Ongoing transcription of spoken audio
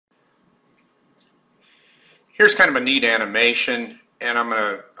Here's kind of a neat animation, and I'm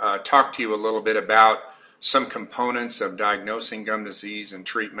going to talk to you a little bit about some components of diagnosing gum disease and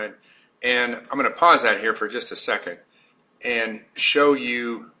treatment. And I'm going to pause that here for just a second and show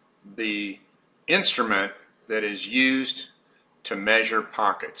you the instrument that is used to measure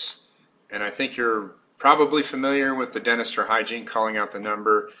pockets. And I think you're probably familiar with the dentist or hygiene calling out the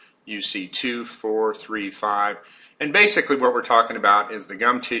number. You see 2, 4, 3, 5. And basically what we're talking about is the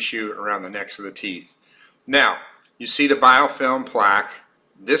gum tissue around the necks of the teeth. Now, you see the biofilm plaque.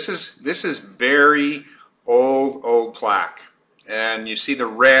 This is very old plaque. And you see the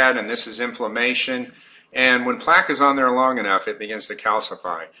red, and this is inflammation. And when plaque is on there long enough, it begins to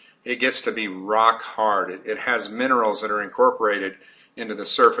calcify. It gets to be rock hard. It has minerals that are incorporated into the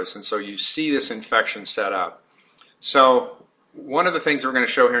surface. And so you see this infection set up. So one of the things we're going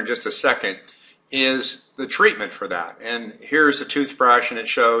to show here in just a second is the treatment for that. And here's a toothbrush, and it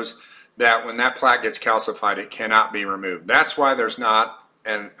shows that when that plaque gets calcified, it cannot be removed. That's why there's not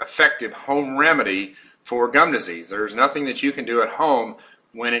an effective home remedy for gum disease. There's nothing that you can do at home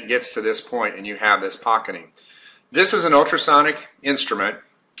when it gets to this point and you have this pocketing. This is an ultrasonic instrument,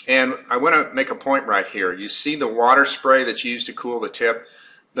 and I want to make a point right here. You see the water spray that's used to cool the tip.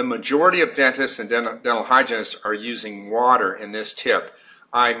 The majority of dentists and dental hygienists are using water in this tip.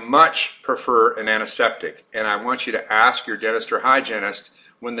 I much prefer an antiseptic, and I want you to ask your dentist or hygienist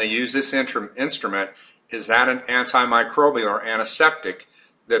when they use this instrument, is that an antimicrobial or antiseptic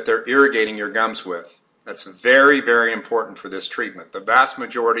that they're irrigating your gums with? That's very, very important for this treatment. The vast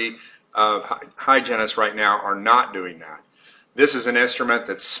majority of hygienists right now are not doing that. This is an instrument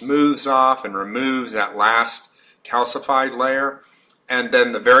that smooths off and removes that last calcified layer. And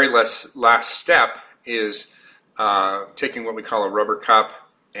then the very last step is taking what we call a rubber cup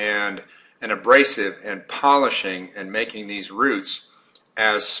and an abrasive and polishing and making these roots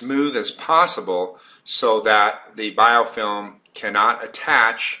as smooth as possible so that the biofilm cannot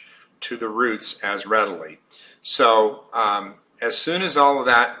attach to the roots as readily. So as soon as all of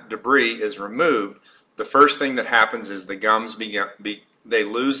that debris is removed, the first thing that happens is the gums they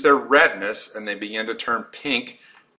lose their redness and they begin to turn pink